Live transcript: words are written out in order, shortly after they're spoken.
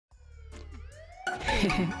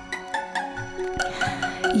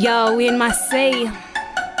Yo, in Marseille,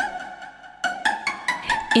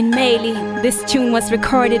 in Mali. This tune was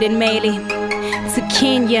recorded in Mali. To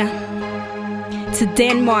Kenya, to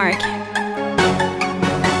Denmark.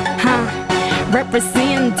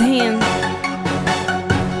 Representing.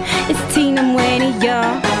 It's Tina Mweni,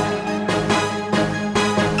 y'all.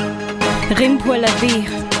 Rime pour la vie.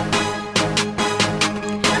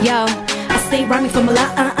 Yo, I stay rhyming for my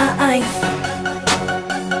life.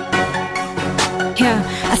 Yeah,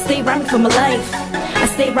 I stay rhyming for my life. I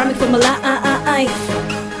stay rhyming for my life.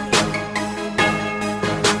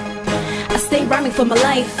 I stay rhyming for my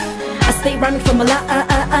life. I stay rhyming for my life.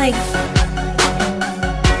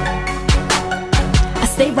 I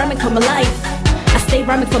stay rhyming for my life. I stay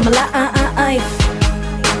rhyming for my life.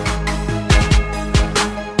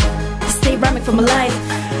 I stay rhyming for my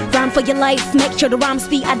life. Rhyme for your life, make sure the rhymes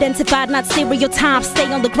be identified, not stereotyped. Stay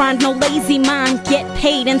on the grind, no lazy mind. Get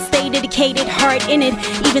paid and stay dedicated, hard in it.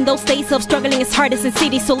 Even though stays of struggling is hardest in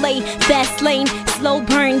city. So lay, fast lane, slow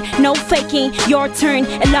burn, no faking. Your turn,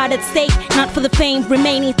 a lot at stake, not for the fame.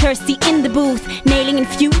 Remaining thirsty in the booth, nailing in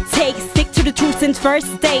few takes. Stick to the truth since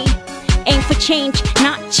first day. Aim for change,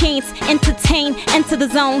 not chains. Entertain, enter the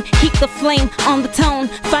zone. Keep the flame on the tone.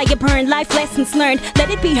 Fire burn, life lessons learned.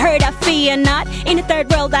 Let it be heard, I fear not. In the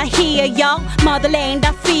third world, I hear y'all. Motherland,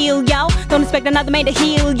 I feel y'all. Don't expect another man to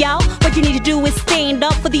heal y'all. What you need to do is stand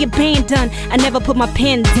up for the abandoned. I never put my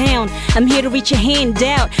pen down. I'm here to reach your hand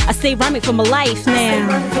out. I stay rhyming for my life now.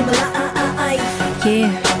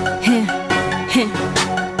 Yeah,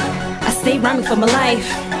 I stay rhyming for my life.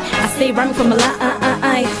 I stay rhyming for my life.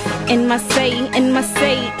 In Marseille,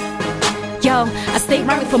 yo, I stay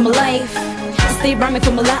rhyming for my life. I stay rhyming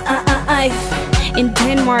for my life. In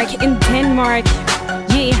Denmark, yeah,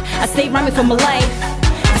 I stay rhyming for my life.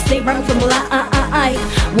 I stay rhyming for my life.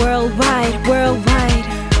 Worldwide,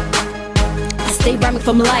 I stay rhyming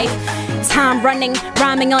for my life. Time running,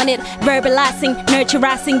 rhyming on it, verbalizing,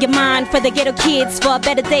 nurturing your mind for the ghetto kids, for a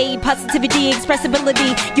better day, positivity,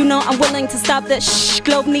 expressibility. You know I'm willing to stop the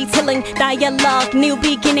globe needs healing, dialogue, new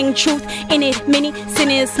beginning, truth in it, many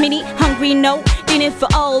sinners, many hungry, no in it for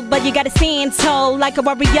all, but you gotta stand tall like a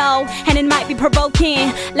warrior, and it might be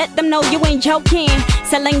provoking. Let them know you ain't joking.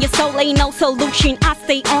 Selling your soul ain't no solution. I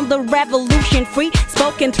stay on the revolution, free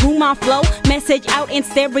spoken through my flow, message out in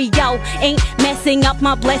stereo. Ain't messing up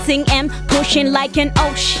my blessing, and pushing like an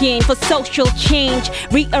ocean for social change,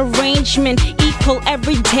 rearrangement, equal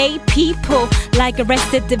everyday people, like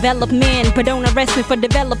Arrested Development. But don't arrest me for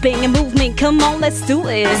developing a movement. Come on, let's do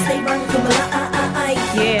it. I stay rhyming for my life.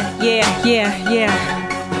 Yeah.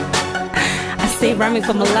 I stay rhyming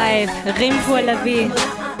for my life. Rime pour la vie.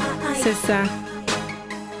 C'est ça.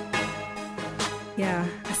 Yeah,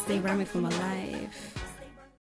 I stay rhyming for my life.